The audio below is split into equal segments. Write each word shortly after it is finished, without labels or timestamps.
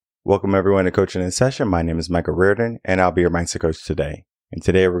Welcome everyone to Coaching in Session. My name is Michael Reardon and I'll be your mindset coach today. And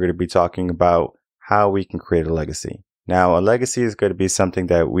today we're going to be talking about how we can create a legacy. Now, a legacy is going to be something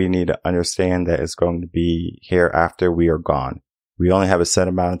that we need to understand that is going to be here after we are gone. We only have a set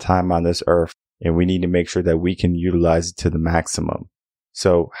amount of time on this earth and we need to make sure that we can utilize it to the maximum.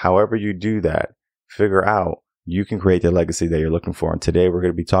 So however you do that, figure out you can create the legacy that you're looking for. And today we're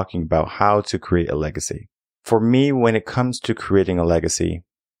going to be talking about how to create a legacy. For me, when it comes to creating a legacy,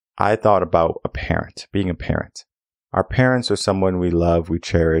 I thought about being a parent. Our parents are someone we love, we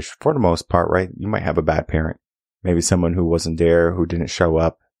cherish for the most part, right? You might have a bad parent, maybe someone who wasn't there, who didn't show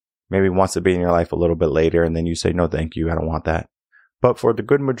up, maybe wants to be in your life a little bit later, and then you say, no, thank you, I don't want that. But for the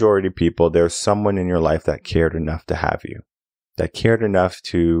good majority of people, there's someone in your life that cared enough to have you, that cared enough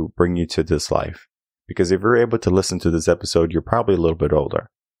to bring you to this life. Because if you're able to listen to this episode, you're probably a little bit older,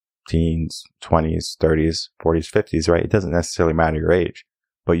 teens, 20s, 30s, 40s, 50s, right? It doesn't necessarily matter your age.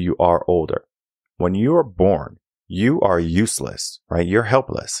 But you are older. When you are born, you are useless, right? You're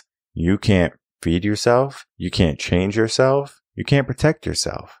helpless. You can't feed yourself. You can't change yourself. You can't protect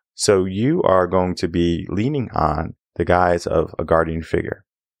yourself. So you are going to be leaning on the guise of a guardian figure.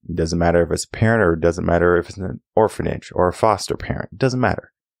 It doesn't matter if it's a parent or it doesn't matter if it's an orphanage or a foster parent. It doesn't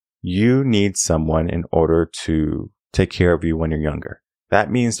matter. You need someone in order to take care of you when you're younger. That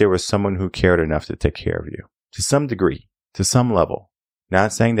means there was someone who cared enough to take care of you to some degree, to some level.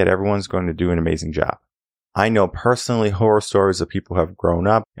 Not saying that everyone's going to do an amazing job. I know personally horror stories of people who have grown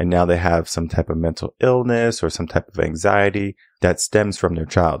up and now they have some type of mental illness or some type of anxiety that stems from their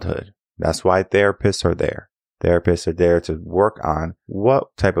childhood. That's why therapists are there. Therapists are there to work on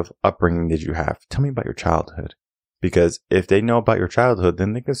what type of upbringing did you have. Tell me about your childhood. Because if they know about your childhood,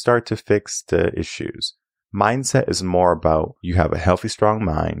 then they can start to fix the issues. Mindset is more about you have a healthy, strong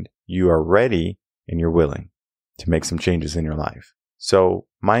mind. You are ready and you're willing to make some changes in your life. So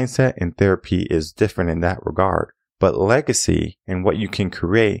mindset and therapy is different in that regard. But legacy and what you can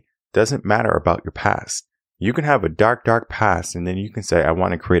create doesn't matter about your past. You can have a dark, dark past and then you can say, I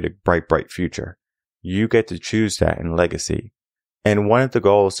want to create a bright, bright future. You get to choose that in legacy. And one of the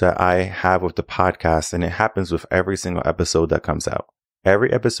goals that I have with the podcast, and it happens with every single episode that comes out.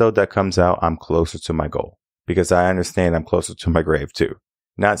 Every episode that comes out, I'm closer to my goal because I understand I'm closer to my grave too.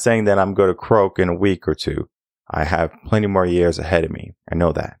 Not saying that I'm going to croak in a week or two. I have plenty more years ahead of me. I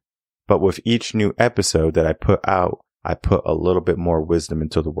know that. But with each new episode that I put out, I put a little bit more wisdom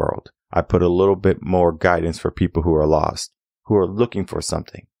into the world. I put a little bit more guidance for people who are lost, who are looking for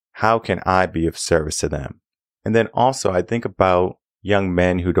something. How can I be of service to them? And then also I think about young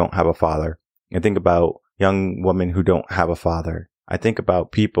men who don't have a father. I think about young women who don't have a father. I think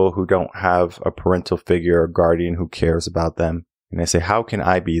about people who don't have a parental figure or guardian who cares about them. And I say, how can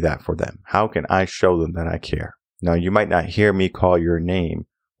I be that for them? How can I show them that I care? Now, you might not hear me call your name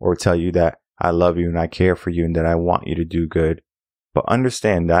or tell you that I love you and I care for you and that I want you to do good. But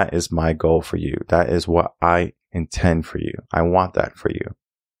understand that is my goal for you. That is what I intend for you. I want that for you.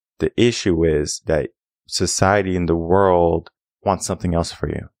 The issue is that society and the world want something else for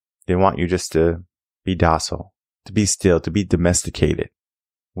you. They want you just to be docile, to be still, to be domesticated.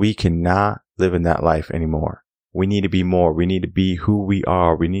 We cannot live in that life anymore. We need to be more. We need to be who we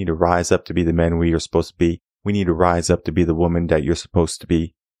are. We need to rise up to be the men we are supposed to be. We need to rise up to be the woman that you're supposed to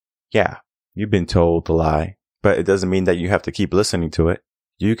be. Yeah, you've been told the lie, but it doesn't mean that you have to keep listening to it.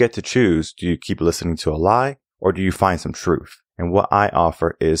 You get to choose. Do you keep listening to a lie or do you find some truth? And what I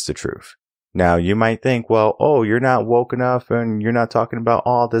offer is the truth. Now, you might think, well, you're not woke enough and you're not talking about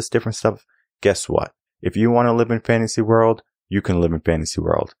all this different stuff. Guess what? If you want to live in fantasy world, you can live in fantasy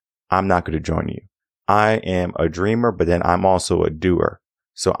world. I'm not going to join you. I am a dreamer, but then I'm also a doer.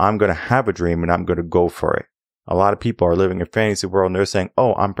 So I'm going to have a dream and I'm going to go for it. A lot of people are living in fantasy world and they're saying,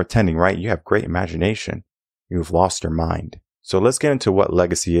 I'm pretending, right? You have great imagination. You've lost your mind. So let's get into what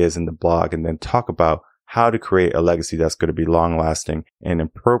legacy is in the blog and then talk about how to create a legacy that's going to be long lasting and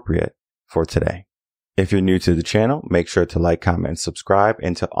appropriate for today. If you're new to the channel, make sure to like, comment, and subscribe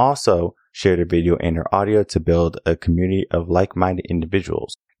and to also share the video and or audio to build a community of like-minded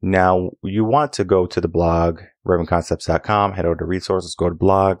individuals. Now, you want to go to the blog, RevenConcepts.com, head over to resources, go to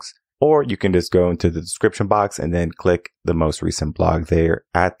blogs. Or you can just go into the description box and then click the most recent blog there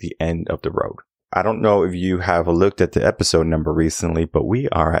at the end of the road. I don't know if you have looked at the episode number recently, but we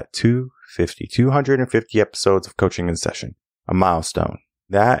are at 250 episodes of Coaching in Session, a milestone.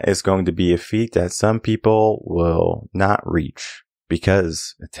 That is going to be a feat that some people will not reach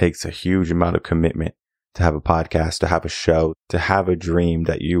because it takes a huge amount of commitment to have a podcast, to have a show, to have a dream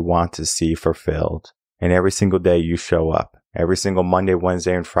that you want to see fulfilled. And every single day you show up. Every single Monday,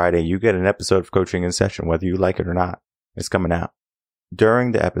 Wednesday, and Friday, you get an episode of Coaching in Session, whether you like it or not. It's coming out.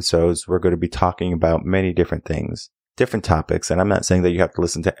 during the episodes, we're going to be talking about many different things, different topics. And I'm not saying that you have to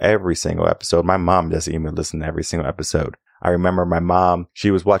listen to every single episode. My mom doesn't even listen to every single episode. I remember my mom, she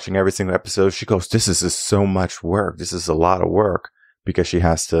was watching every single episode. She goes, this is just so much work. This is a lot of work, because she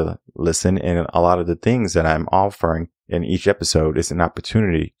has to listen. And a lot of the things that I'm offering in each episode is an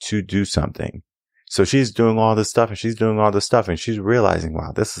opportunity to do something. So she's doing all this stuff and she's doing all this stuff and she's realizing,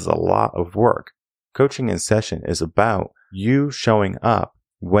 wow, this is a lot of work. Coaching in session is about you showing up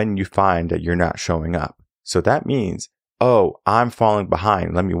when you find that you're not showing up. So that means, oh, I'm falling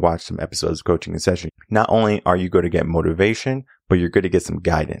behind. Let me watch some episodes of coaching in session. Not only are you going to get motivation, but you're going to get some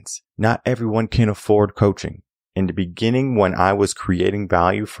guidance. Not everyone can afford coaching. In the beginning, when I was creating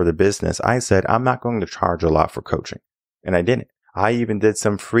value for the business, I said, I'm not going to charge a lot for coaching. And I didn't. I even did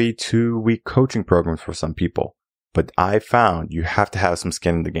some free 2-week coaching programs for some people. But I found you have to have some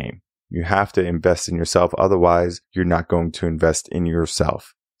skin in the game. You have to invest in yourself. Otherwise, you're not going to invest in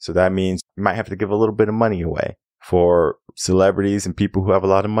yourself. So that means you might have to give a little bit of money away. For celebrities and people who have a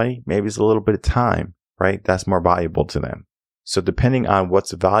lot of money, maybe it's a little bit of time, right? That's more valuable to them. So depending on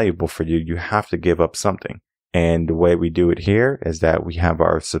what's valuable for you, you have to give up something. And the way we do it here is that we have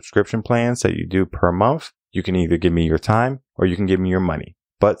our subscription plans that you do per month. You can either give me your time or you can give me your money.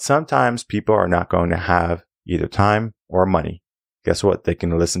 But sometimes people are not going to have either time or money. Guess what? They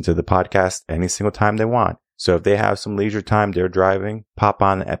can listen to the podcast any single time they want. So if they have some leisure time, they're driving, pop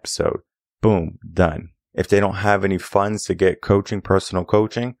on the episode. Boom, done. If they don't have any funds to get coaching, personal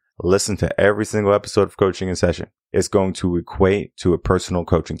coaching, listen to every single episode of Coaching in Session. It's going to equate to a personal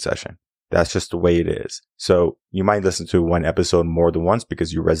coaching session. That's just the way it is. So you might listen to one episode more than once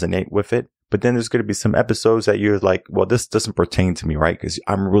because you resonate with it. But then there's going to be some episodes that you're like, well, this doesn't pertain to me, right? Because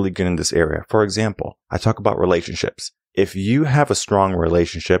I'm really good in this area. For example, I talk about relationships. If you have a strong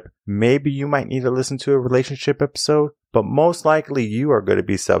relationship, maybe you might need to listen to a relationship episode, but most likely you are going to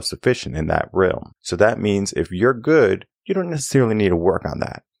be self-sufficient in that realm. So that means if you're good, you don't necessarily need to work on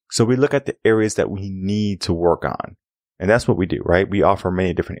that. So we look at the areas that we need to work on. And that's what we do, right? We offer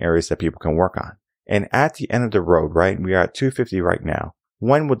many different areas that people can work on. And at the end of the road, right? We are at 250 right now.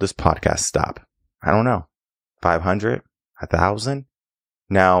 When would this podcast stop? I don't know. 500? 1,000?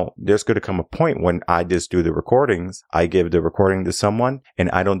 Now, there's going to come a point when I just do the recordings. I give the recording to someone and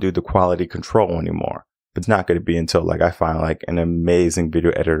I don't do the quality control anymore. It's not going to be until like I find like an amazing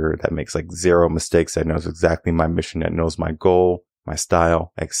video editor that makes like 0 mistakes, that knows exactly my mission, that knows my goal, my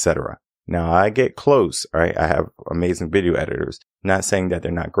style, etc. Now I get close, right? I have amazing video editors. Not saying that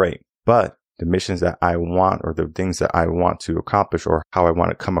they're not great, but the missions that I want or the things that I want to accomplish or how I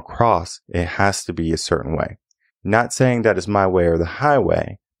want to come across, it has to be a certain way. Not saying that it's my way or the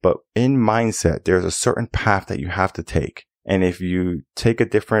highway, but in mindset, there's a certain path that you have to take. And if you take a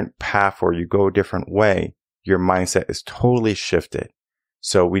different path or you go a different way, your mindset is totally shifted.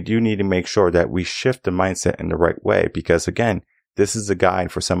 So we do need to make sure that we shift the mindset in the right way, because again, this is a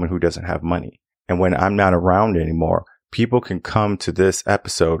guide for someone who doesn't have money. And when I'm not around anymore, people can come to this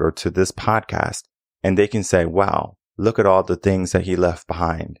episode or to this podcast and they can say, wow, look at all the things that he left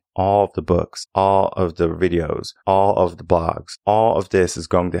behind. All of the books, all of the videos, all of the blogs, all of this is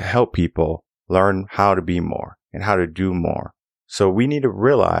going to help people learn how to be more and how to do more. So we need to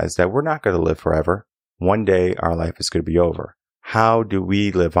realize that we're not going to live forever. One day our life is going to be over. How do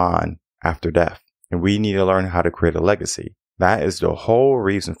we live on after death? And we need to learn how to create a legacy. That is the whole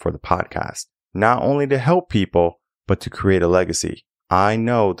reason for the podcast. Not only to help people, but to create a legacy. I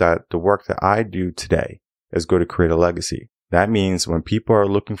know that the work that I do today is going to create a legacy. That means when people are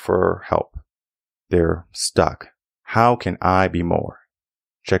looking for help, they're stuck. How can I be more?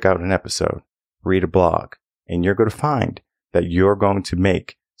 Check out an episode, read a blog, and you're going to find that you're going to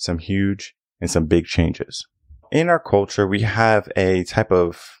make some huge and some big changes. In our culture, we have a type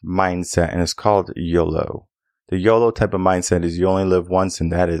of mindset, and it's called YOLO. The YOLO type of mindset is you only live once,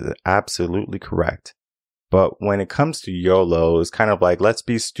 and that is absolutely correct. But when it comes to YOLO, it's kind of like, let's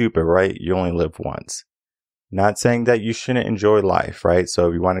be stupid, right? You only live once. Not saying that you shouldn't enjoy life, right? So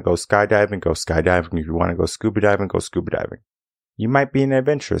if you want to go skydiving, go skydiving. If you want to go scuba diving, go scuba diving. You might be an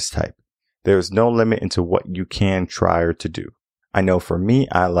adventurous type. There's no limit into what you can try or to do. I know for me,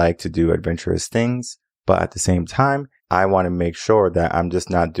 I like to do adventurous things, but at the same time, I want to make sure that I'm just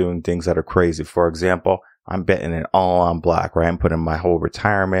not doing things that are crazy. For example, I'm betting it all on black, right? I'm putting my whole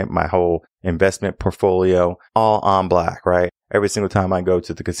retirement, my whole investment portfolio all on black, right? Every single time I go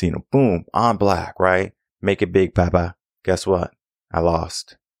to the casino, boom, on black, right? Make it big, Papa. Guess what? I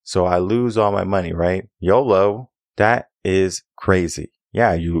lost. So I lose all my money, right? YOLO, that is crazy.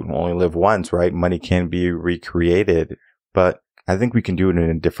 Yeah, you only live once, right? Money can be recreated, but I think we can do it in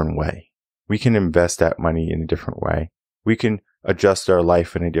a different way. We can invest that money in a different way. We can adjust our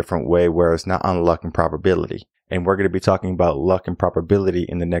life in a different way where it's not on luck and probability. And we're going to be talking about luck and probability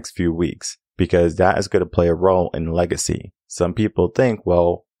in the next few weeks because that is going to play a role in legacy. Some people think,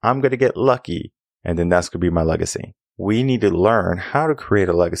 well, I'm going to get lucky and then that's going to be my legacy. We need to learn how to create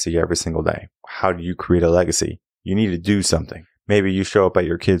a legacy every single day. How do you create a legacy? You need to do something. Maybe you show up at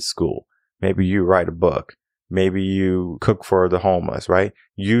your kid's school. Maybe you write a book. Maybe you cook for the homeless, right?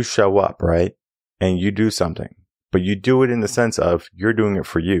 You show up, right? And you do something. But you do it in the sense of you're doing it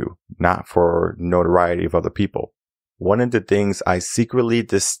for you, not for notoriety of other people. One of the things I secretly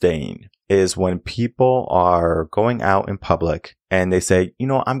disdain is when people are going out in public and they say,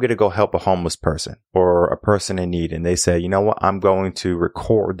 I'm going to go help a homeless person or a person in need. And they say, you know what? I'm going to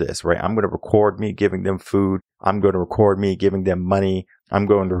record this, right? I'm going to record me giving them food. I'm going to record me giving them money. I'm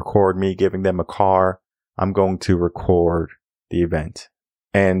going to record me giving them a car. I'm going to record the event.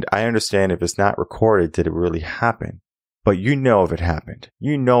 And I understand if it's not recorded, did it really happen? But if it happened.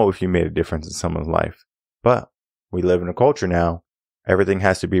 If you made a difference in someone's life. But we live in a culture now, everything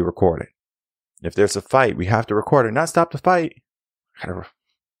has to be recorded. If there's a fight, we have to record it, not stop the fight.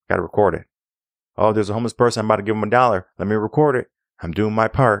 Gotta record it. Oh, there's a homeless person, I'm about to give him $1. Let me record it. I'm doing my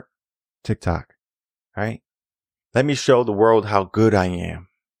part. TikTok. Right? Let me show the world how good I am.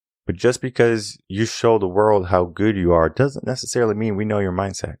 But just because you show the world how good you are doesn't necessarily mean we know your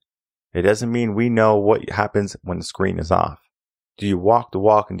mindset. It doesn't mean we know what happens when the screen is off. Do you walk the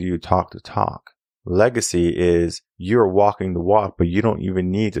walk and do you talk the talk? Legacy is you're walking the walk, but you don't even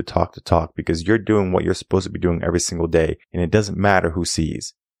need to talk the talk because you're doing what you're supposed to be doing every single day. And it doesn't matter who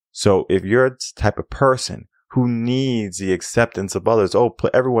sees. So if you're the type of person who needs the acceptance of others,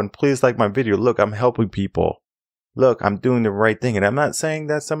 everyone, please like my video. Look, I'm helping people. Look, I'm doing the right thing. And I'm not saying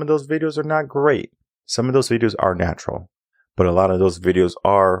that some of those videos are not great. Some of those videos are natural, but a lot of those videos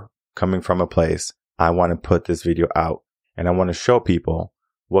are coming from a place. I want to put this video out and I want to show people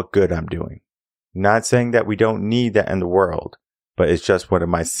what good I'm doing. Not saying that we don't need that in the world, but it's just one of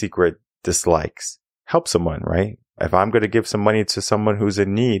my secret dislikes. Help someone, right? If I'm going to give some money to someone who's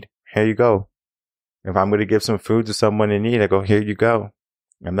in need, here you go. If I'm going to give some food to someone in need, I go, here you go.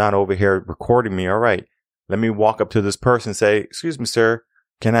 I'm not over here recording me. All right. Let me walk up to this person and say, excuse me, sir,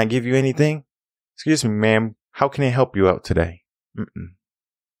 can I give you anything? Excuse me, ma'am, how can I help you out today?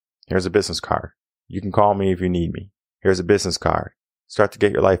 Here's a business card. You can call me if you need me. Here's a business card. Start to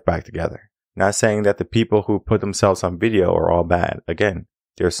get your life back together. Not saying that the people who put themselves on video are all bad. Again,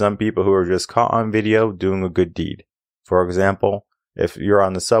 there are some people who are just caught on video doing a good deed. For example, if you're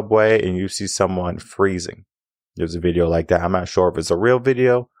on the subway and you see someone freezing, there's a video like that. I'm not sure if it's a real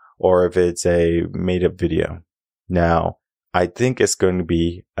video or if it's a made up video. Now, I think it's going to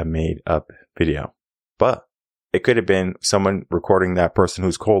be a made up video, but it could have been someone recording that person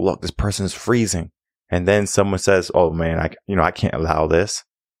who's cold. Look, this person is freezing. And then someone says, oh man, I can't allow this.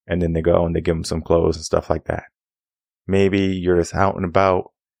 And then they go and they give them some clothes and stuff like that. Maybe you're just out and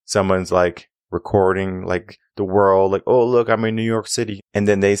about. Someone's like recording like the world, like, oh, look, I'm in New York City. And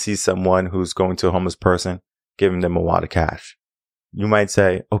then they see someone who's going to a homeless person, giving them a wad of cash. You might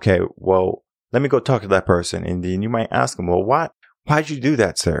say, okay, well, let me go talk to that person. And then you might ask them, well, why'd you do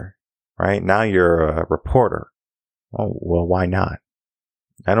that, sir? Right? Now you're a reporter. Oh, well, why not?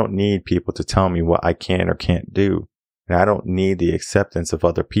 I don't need people to tell me what I can or can't do. And I don't need the acceptance of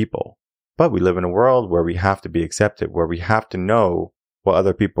other people. But we live in a world where we have to be accepted, where we have to know what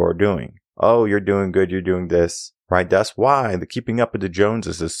other people are doing. Oh, you're doing good. You're doing this, right? That's why the keeping up with the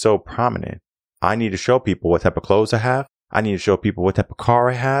Joneses is so prominent. I need to show people what type of clothes I have. I need to show people what type of car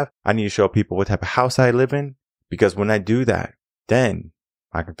I have. I need to show people what type of house I live in. Because when I do that, then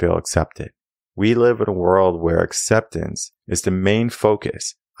I can feel accepted. We live in a world where acceptance is the main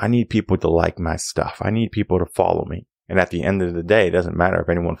focus. I need people to like my stuff. I need people to follow me. And at the end of the day, it doesn't matter if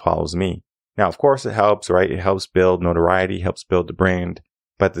anyone follows me. Now, of course, it helps, right? It helps build notoriety, helps build the brand.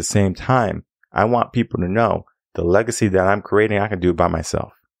 But at the same time, I want people to know the legacy that I'm creating, I can do by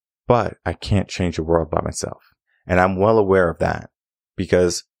myself. But I can't change the world by myself. And I'm well aware of that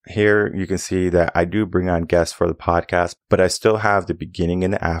because here you can see that I do bring on guests for the podcast, but I still have the beginning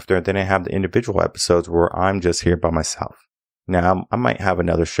and the after. And then I have the individual episodes where I'm just here by myself. Now, I might have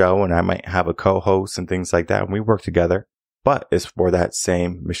another show and I might have a co-host and things like that. And we work together, but it's for that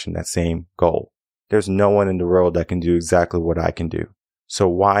same mission, that same goal. There's no one in the world that can do exactly what I can do. So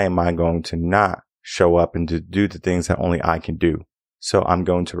why am I going to not show up and to do the things that only I can do? So I'm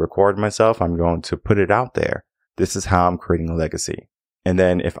going to record myself. I'm going to put it out there. This is how I'm creating a legacy. And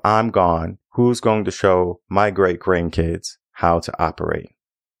then if I'm gone, who's going to show my great grandkids how to operate?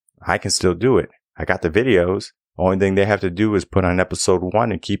 I can still do it. I got the videos. Only thing they have to do is put on episode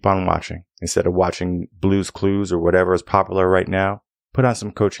 1 and keep on watching. Instead of watching Blue's Clues or whatever is popular right now, put on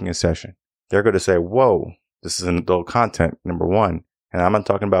some coaching in session. They're going to say, whoa, this is an adult content, number one. And I'm not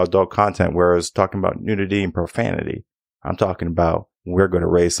talking about adult content where it's talking about nudity and profanity. I'm talking about we're going to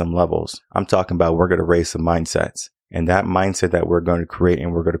raise some levels. I'm talking about we're going to raise some mindsets. And that mindset that we're going to create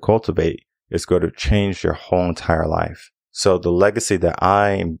and we're going to cultivate is going to change your whole entire life. So the legacy that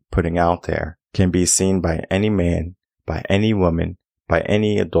I am putting out there can be seen by any man, by any woman, by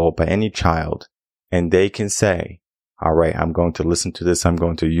any adult, by any child. And they can say, all right, I'm going to listen to this. I'm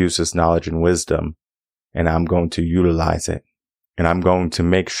going to use this knowledge and wisdom, and I'm going to utilize it. And I'm going to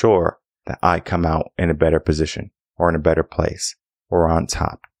make sure that I come out in a better position or in a better place or on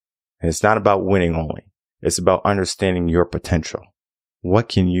top. And it's not about winning only. It's about understanding your potential. What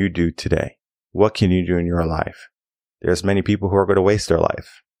can you do today? What can you do in your life? There's many people who are going to waste their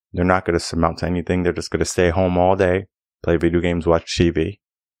life. They're not going to amount to anything. They're just going to stay home all day, play video games, watch TV.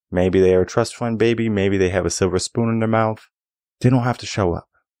 Maybe they are a trust fund baby. Maybe they have a silver spoon in their mouth. They don't have to show up.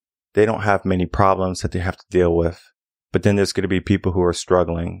 They don't have many problems that they have to deal with. But then there's going to be people who are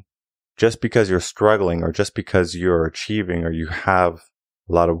struggling. Just because you're struggling or just because you're achieving or you have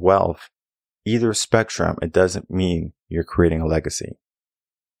a lot of wealth, either spectrum, it doesn't mean you're creating a legacy.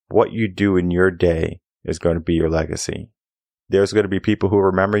 What you do in your day is going to be your legacy. There's going to be people who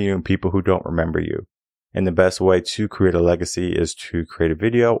remember you and people who don't remember you. And the best way to create a legacy is to create a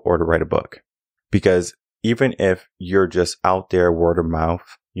video or to write a book. Because even if you're just out there word of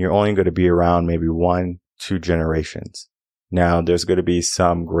mouth, you're only going to be around maybe 1-2 generations. Now, there's going to be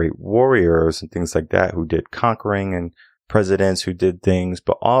some great warriors and things like that who did conquering and presidents who did things,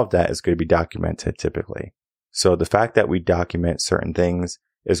 but all of that is going to be documented typically. So the fact that we document certain things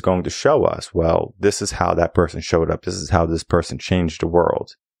is going to show us, well, this is how that person showed up. This is how this person changed the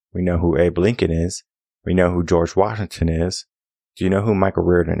world. We know who Abe Lincoln is. We know who George Washington is. Do you know who Michael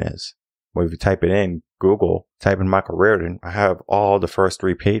Reardon is? Well, if you type it in Google, type in Michael Reardon, I have all the first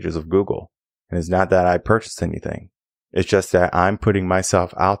 3 pages of Google. And it's not that I purchased anything. It's just that I'm putting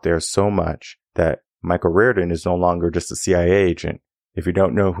myself out there so much that Michael Reardon is no longer just a CIA agent. If you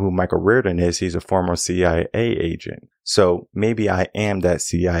don't know who Michael Reardon is, he's a former CIA agent. So maybe I am that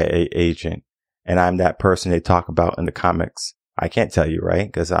CIA agent and I'm that person they talk about in the comics. I can't tell you, right?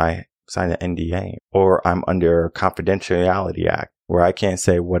 Because I signed an NDA, or I'm under a Confidentiality Act where I can't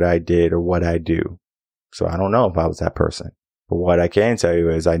say what I did or what I do. So I don't know if I was that person. But what I can tell you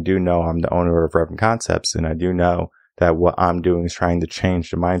is I do know I'm the owner of Reverend Concepts, and I do know that what I'm doing is trying to change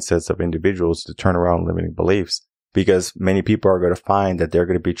the mindsets of individuals to turn around limiting beliefs. Because many people are going to find that they're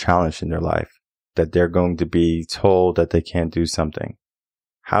going to be challenged in their life, that they're going to be told that they can't do something.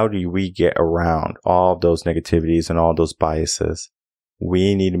 How do we get around all of those negativities and all those biases?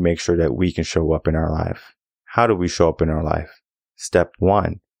 We need to make sure that we can show up in our life. How do we show up in our life? Step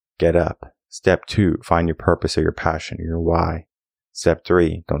 1, get up. Step 2, find your purpose or your passion or your why. Step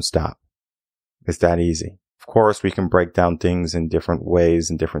 3, don't stop. It's that easy. Of course, we can break down things in different ways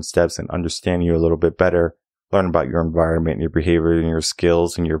and different steps and understand you a little bit better. Learn about your environment and your behavior and your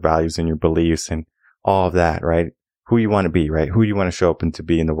skills and your values and your beliefs and all of that, right? Who you want to be, right? Who you want to show up and to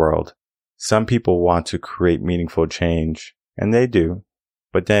be in the world. Some people want to create meaningful change, and they do,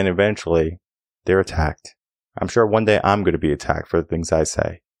 but then eventually they're attacked. I'm sure one day I'm going to be attacked for the things I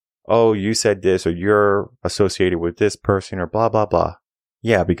say. Oh, you said this, or you're associated with this person, or blah, blah, blah.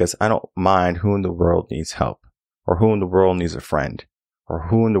 Yeah, because I don't mind who in the world needs help, or who in the world needs a friend, or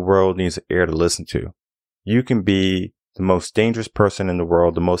who in the world needs an ear to listen to. You can be the most dangerous person in the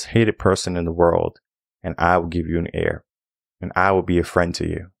world, the most hated person in the world, and I will give you an ear, and I will be a friend to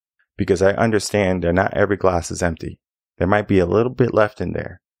you, because I understand that not every glass is empty. There might be a little bit left in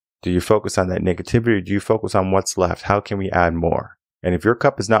there. Do you focus on that negativity, or do you focus on what's left? How can we add more? And if your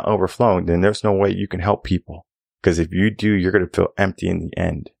cup is not overflowing, then there's no way you can help people, because if you do, you're going to feel empty in the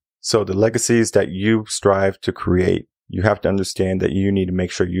end. So the legacies that you strive to create, you have to understand that you need to make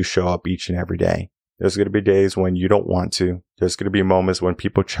sure you show up each and every day. There's going to be days when you don't want to. There's going to be moments when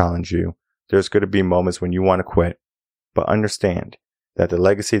people challenge you. There's going to be moments when you want to quit. But understand that the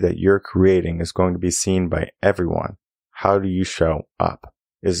legacy that you're creating is going to be seen by everyone. How do you show up?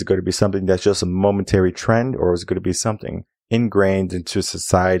 Is it going to be something that's just a momentary trend, or is it going to be something ingrained into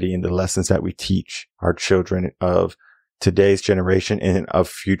society and the lessons that we teach our children of today's generation and of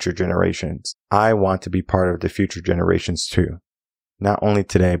future generations? I want to be part of the future generations too. Not only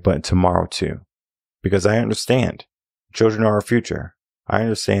today, but tomorrow too. Because I understand children are our future. I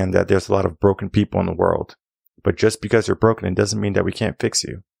understand that there's a lot of broken people in the world. But just because you're broken, it doesn't mean that we can't fix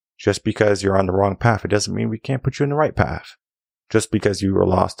you. Just because you're on the wrong path, it doesn't mean we can't put you in the right path. Just because you were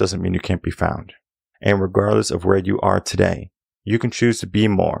lost doesn't mean you can't be found. And regardless of where you are today, you can choose to be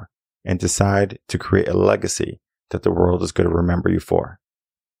more and decide to create a legacy that the world is going to remember you for.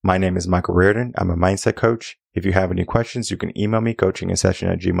 My name is Michael Reardon. I'm a mindset coach. If you have any questions, you can email me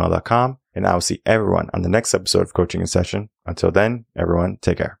coachinginsession@gmail.com, and I will see everyone on the next episode of Coaching in Session. Until then, everyone,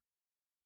 take care.